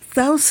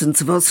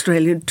Thousands of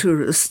Australian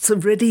tourists are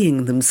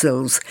readying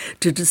themselves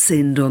to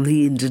descend on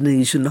the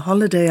Indonesian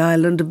holiday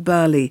island of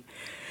Bali.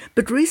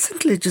 But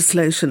recent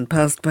legislation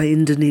passed by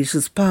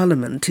Indonesia's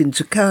parliament in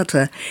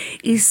Jakarta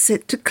is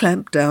set to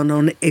clamp down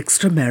on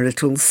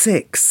extramarital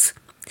sex.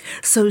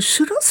 So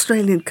should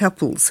Australian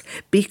couples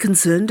be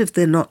concerned if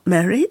they're not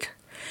married?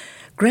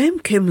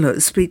 Graeme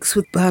Kemlo speaks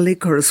with Bali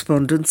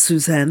Correspondent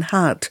Suzanne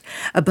Hart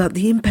about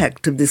the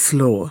impact of this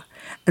law,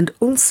 and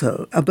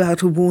also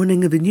about a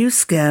warning of a new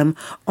scam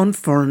on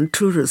foreign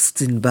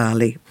tourists in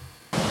Bali.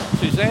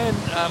 Suzanne,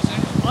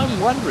 I'm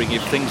wondering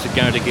if things are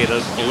going to get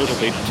a little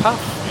bit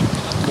tough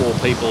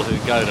for people who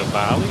go to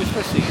Bali,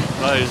 especially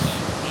those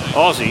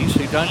Aussies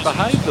who don't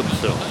behave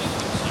themselves.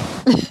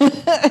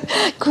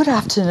 Good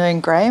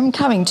afternoon, Graeme.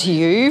 Coming to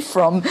you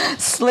from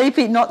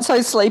sleepy, not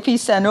so sleepy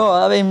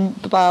Sanur in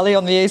Bali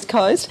on the east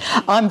coast.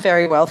 I'm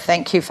very well,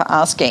 thank you for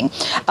asking.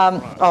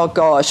 Oh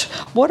gosh,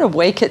 what a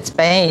week it's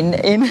been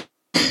in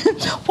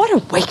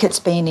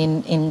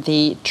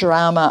the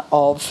drama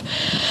of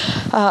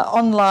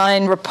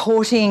online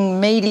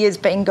reporting. Media's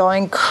been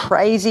going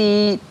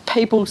crazy.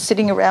 People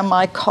sitting around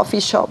my coffee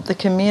shop, the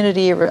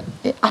community are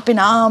up in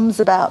arms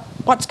about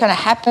what's going to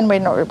happen. We're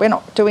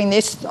not doing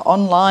this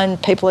online.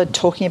 People are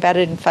talking about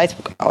it in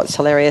Facebook. Oh, it's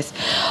hilarious.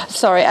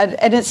 Sorry,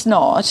 and it's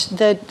not.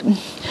 The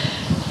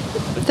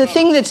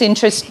thing that's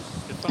interesting.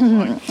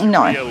 No,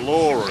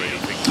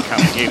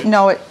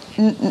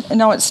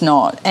 it's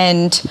not.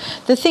 And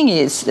the thing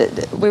is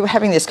that we were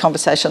having this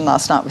conversation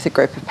last night with a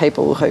group of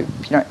people who,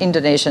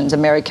 Indonesians,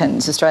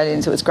 Americans,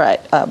 Australians. It was great.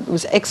 It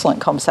was an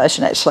excellent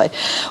conversation, actually.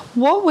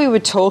 What we were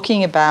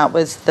talking about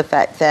was the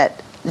fact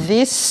that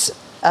this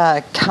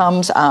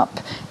comes up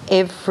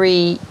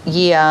every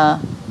year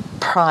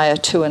prior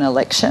to an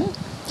election.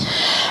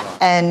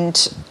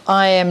 And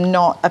I am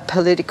not a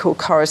political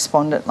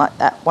correspondent like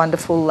that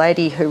wonderful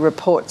lady who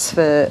reports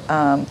for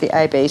the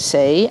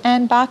ABC.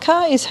 Anne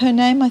Barker is her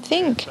name, I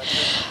think.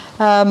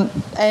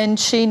 And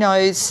she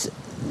knows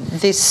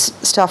this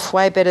stuff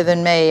way better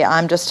than me.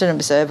 I'm just an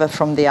observer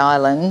from the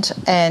island.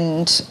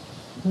 And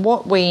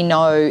what we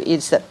know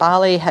is that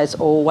Bali has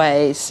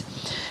always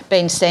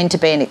been seen to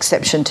be an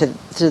exception to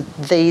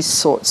these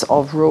sorts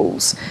of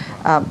rules.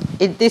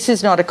 This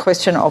is not a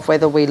question of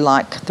whether we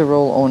like the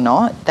rule or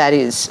not. That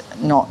is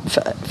not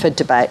for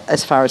debate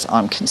as far as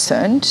I'm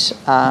concerned.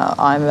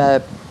 I'm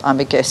a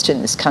guest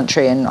in this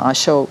country and I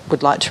sure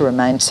would like to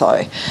remain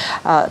so.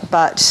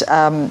 But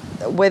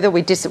whether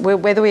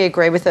we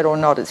agree with it or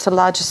not,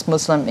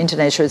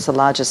 Indonesia is the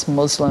largest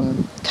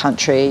Muslim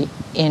country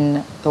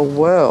in the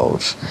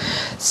world.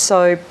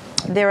 So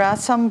there are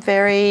some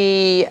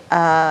very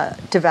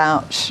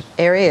devout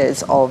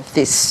areas of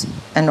this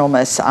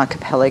enormous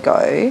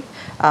archipelago.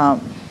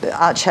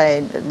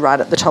 Aceh, right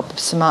at the top of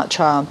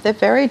Sumatra, they're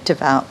very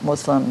devout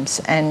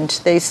Muslims, and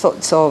these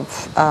sorts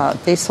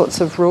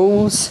of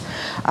rules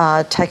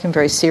are taken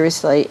very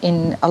seriously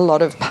in a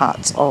lot of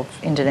parts of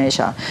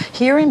Indonesia.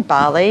 Here in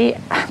Bali,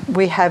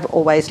 we have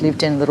always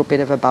lived in a little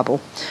bit of a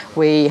bubble.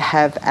 We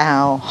have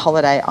our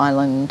holiday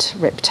island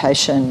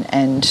reputation,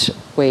 and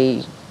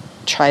we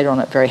trade on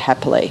it very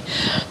happily.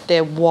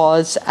 There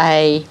was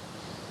a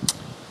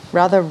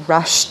rather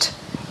rushed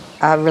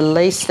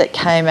release that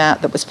came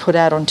out, that was put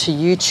out onto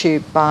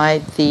YouTube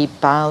by the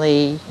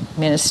Bali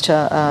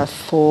Minister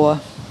for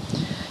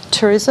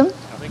Tourism. I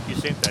think you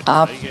sent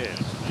that to me,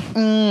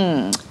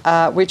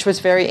 yeah. Which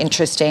was very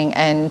interesting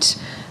and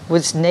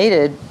was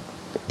needed,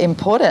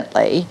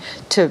 importantly,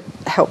 to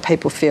help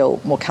people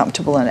feel more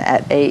comfortable and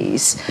at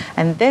ease.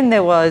 And then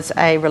there was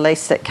a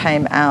release that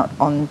came out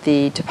on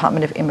the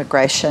Department of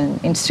Immigration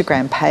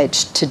Instagram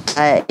page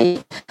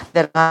today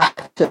that I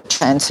had to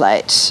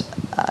translate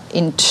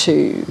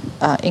into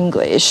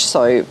English,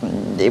 so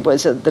it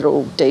was a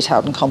little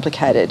detailed and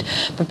complicated.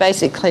 But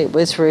basically it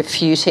was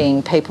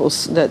refuting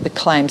the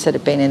claims that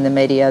have been in the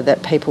media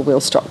that people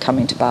will stop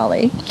coming to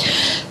Bali.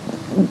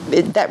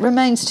 That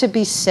remains to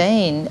be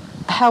seen.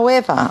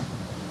 However,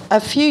 a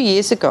few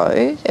years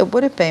ago, it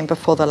would have been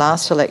before the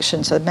last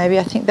election, so maybe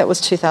I think that was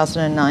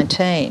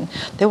 2019,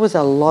 there was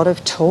a lot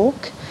of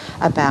talk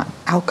about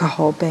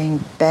alcohol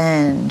being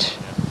banned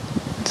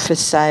for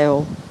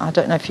sale. I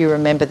don't know if you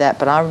remember that,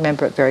 but I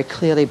remember it very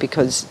clearly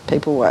because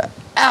people were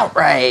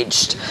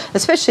outraged,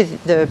 especially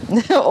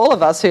all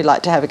of us who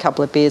like to have a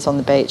couple of beers on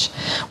the beach,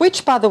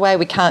 which, by the way,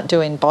 we can't do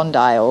in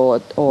Bondi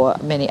or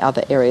many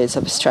other areas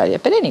of Australia.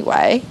 But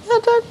anyway,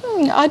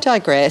 I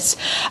digress.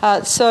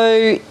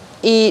 So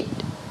it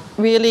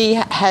really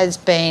has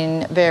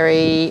been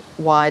very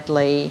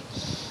widely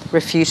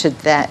refuted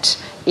that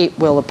it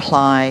will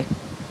apply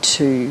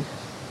to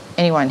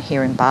anyone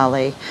here in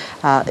Bali.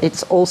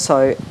 It's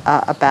also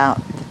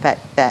about the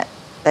fact that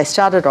they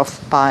started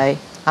off by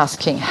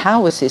asking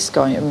how is this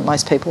going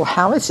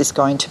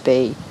to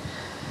be,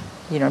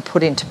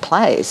 put into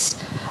place?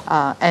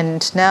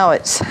 And now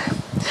it's,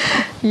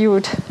 you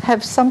would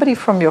have somebody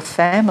from your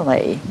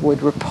family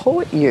would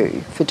report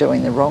you for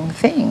doing the wrong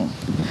thing.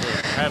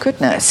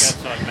 Goodness.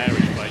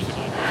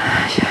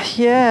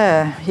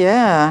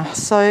 Yeah.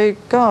 So,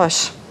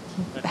 gosh,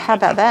 how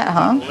about that,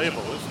 huh?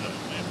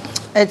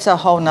 It's a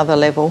whole nother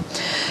level.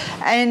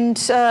 And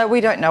we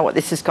don't know what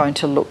this is going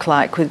to look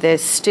like.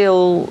 There's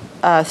still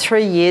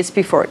 3 years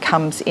before it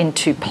comes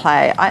into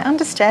play. I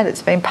understand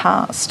it's been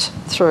passed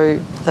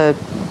through the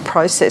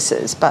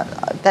processes, but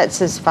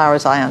that's as far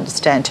as I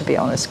understand, to be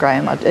honest,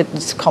 Graeme.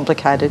 It's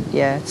complicated,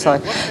 yeah.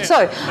 So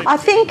I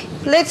think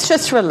let's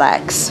just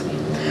relax.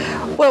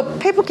 Well,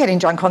 people getting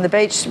drunk on the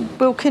beach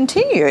will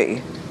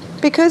continue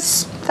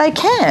because they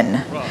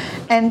can,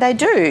 and they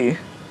do.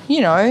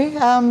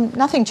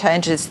 Nothing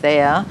changes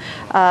there.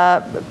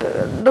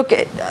 Look,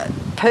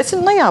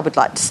 personally, I would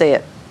like to see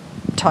it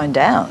toned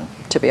down,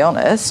 to be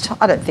honest.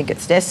 I don't think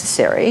it's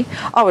necessary.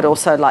 I would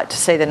also like to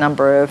see the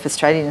number of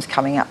Australians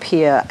coming up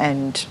here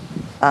and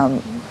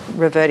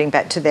reverting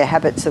back to their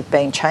habits of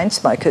being chain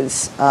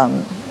smokers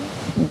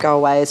go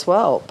away as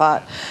well.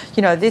 But,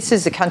 this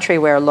is a country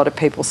where a lot of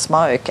people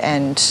smoke,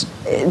 and,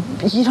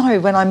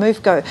 when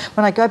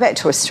I go back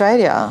to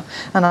Australia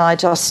and I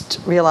just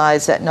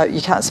realise that, no,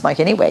 you can't smoke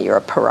anywhere, you're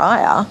a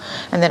pariah,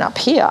 and then up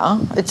here,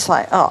 it's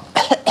like, oh,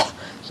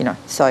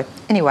 so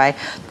anyway,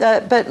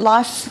 but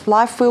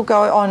life will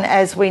go on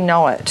as we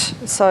know it.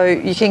 So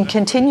you can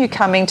continue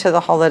coming to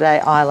the holiday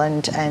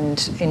island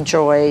and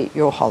enjoy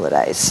your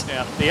holidays.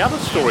 Now, the other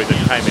story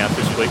that came out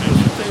this week was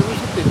that there was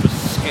a bit of a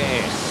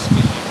scam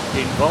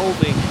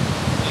involving,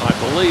 I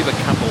believe, a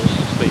couple of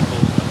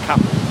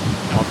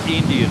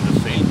Indian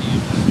descent,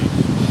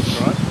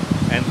 right?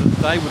 And that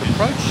they would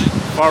approach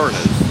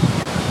foreigners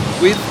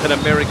with an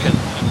American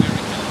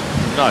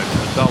note,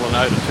 $1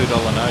 note, a $2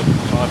 note, a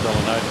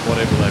 $5 note,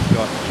 whatever they've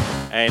got,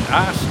 and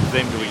ask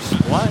them to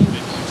explain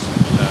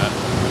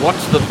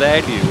what's the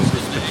value of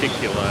this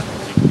particular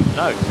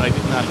note. They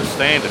didn't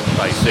understand it,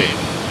 they said.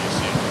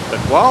 But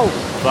while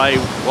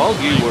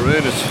you were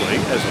earnestly,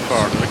 as a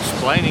foreigner,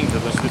 explaining to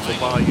them this will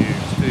buy you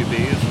 2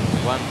 beers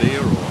or 1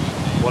 beer or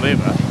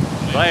whatever,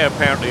 they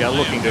apparently are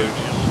looking to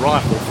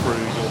rifle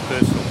through your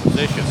personal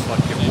possessions,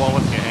 like your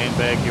wallet, your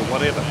handbag, your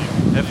whatever.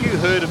 Have you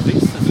heard of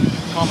this as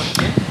a common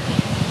thing?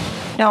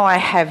 No, I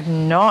have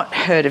not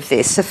heard of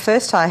this. The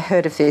first I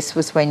heard of this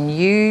was when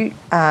you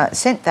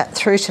sent that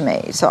through to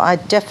me. So I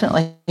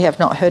definitely have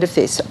not heard of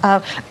this.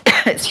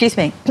 Excuse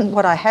me.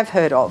 What I have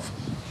heard of,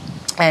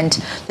 and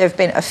there have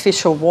been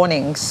official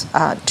warnings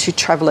to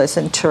travellers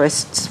and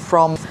tourists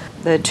from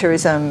the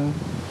tourism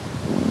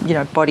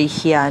body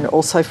here and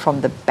also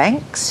from the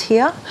banks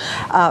here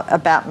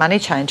about money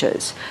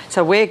changes.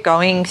 So we're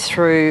going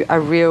through a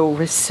real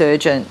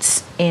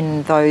resurgence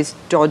in those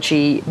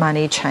dodgy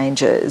money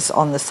changes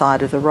on the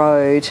side of the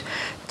road,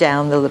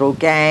 down the little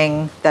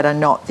gang that are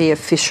not the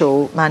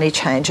official money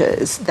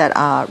changers that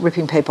are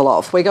ripping people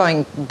off. We're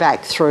going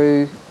back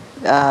through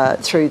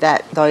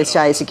those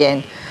days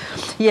again.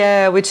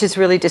 Yeah, which is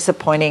really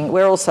disappointing.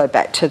 We're also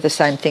back to the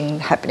same thing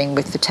happening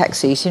with the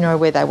taxis,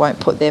 where they won't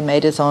put their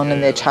meters on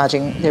and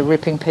they're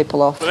ripping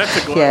people off. But that's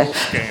a global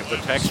scam, the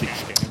taxi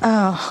scam.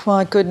 Oh,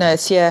 my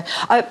goodness, yeah.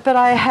 But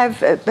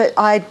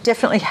I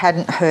definitely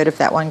hadn't heard of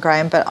that one,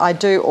 Graeme, but I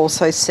do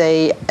also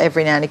see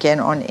every now and again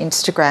on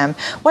Instagram,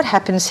 what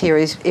happens here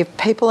is if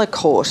people are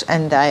caught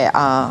and they're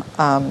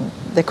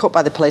caught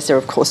by the police, they're,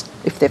 of course,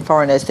 if they're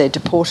foreigners, they're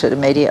deported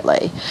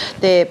immediately.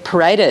 They're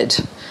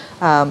paraded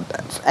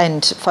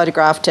and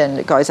photographed, and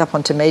it goes up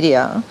onto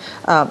media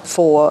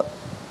for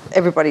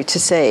everybody to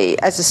see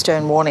as a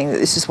stern warning that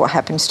this is what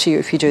happens to you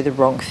if you do the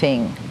wrong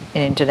thing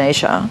in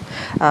Indonesia.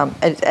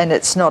 And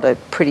it's not a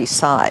pretty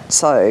sight.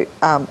 So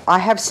I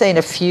have seen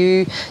a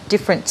few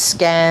different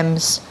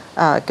scams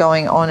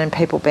going on and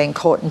people being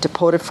caught and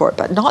deported for it,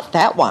 but not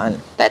that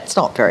one. That's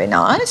not very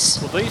nice.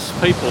 Well, these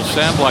people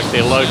sound like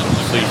they're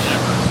locals. This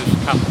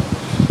couple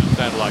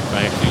sound like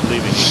they actually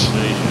live in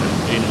Indonesia.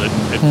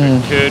 It's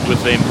occurred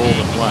with them more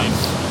than once.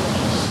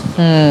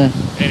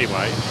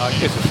 Anyway, I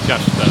guess it's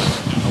just a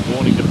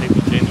warning to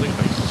people generally.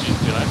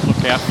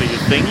 Look out for your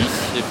things.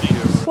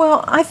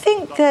 Well, I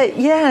think that,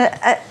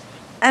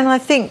 and I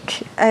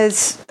think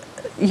as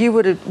you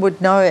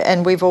would know,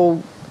 and we've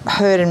all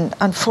heard, and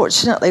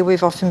unfortunately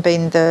we've often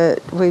been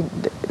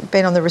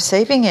on the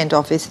receiving end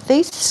of, is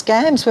these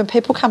scams when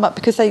people come up,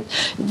 because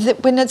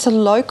when it's a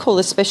local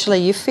especially,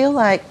 you feel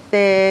like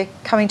they're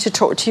coming to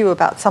talk to you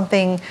about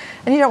something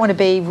and you don't want to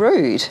be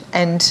rude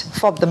and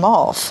fob them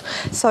off.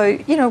 So,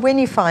 when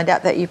you find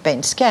out that you've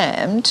been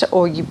scammed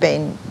or you've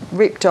been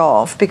ripped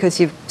off because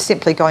you're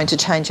simply going to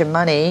change your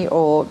money,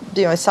 or,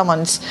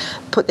 someone's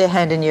put their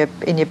hand in your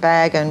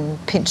bag and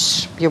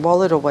pinched your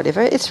wallet or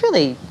whatever, it's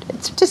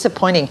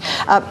disappointing.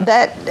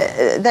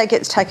 That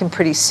gets taken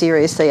pretty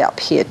seriously up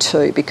here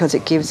too, because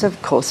it gives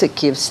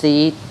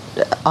the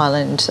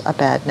island a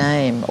bad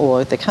name,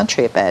 or the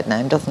country a bad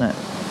name, doesn't it?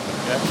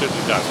 It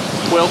absolutely does.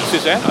 Well,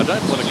 Suzanne, I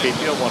don't want to keep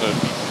you. I want to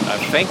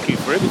thank you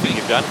for everything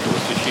you've done for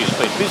us this year. It's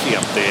been busy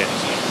up there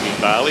in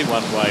Bali,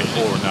 one way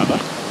or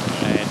another,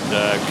 and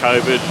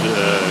COVID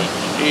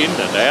in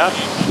and out,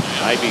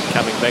 maybe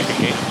coming back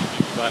again.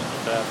 But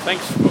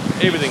thanks for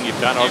everything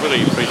you've done. I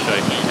really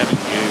appreciate having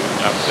you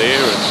up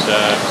there,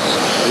 and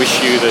wish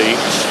you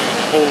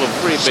all the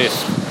very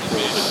best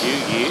for the new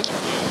year.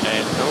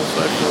 and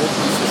also for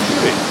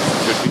Thanksgiving,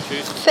 should we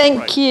choose to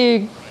Thank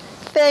you.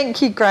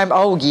 Thank you, Graeme.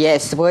 Oh,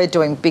 yes, we're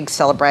doing big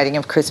celebrating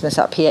of Christmas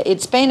up here.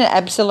 It's been an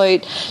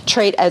absolute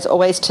treat, as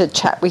always, to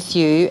chat with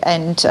you,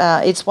 and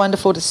it's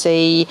wonderful to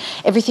see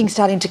everything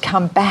starting to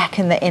come back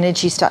and the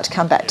energy start to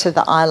come back to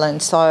the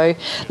island. So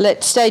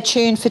let's stay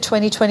tuned for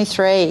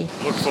 2023.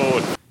 Look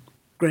forward.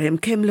 Graeme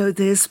Kemlo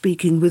there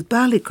speaking with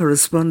Bali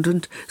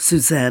correspondent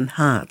Suzanne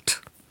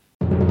Hart.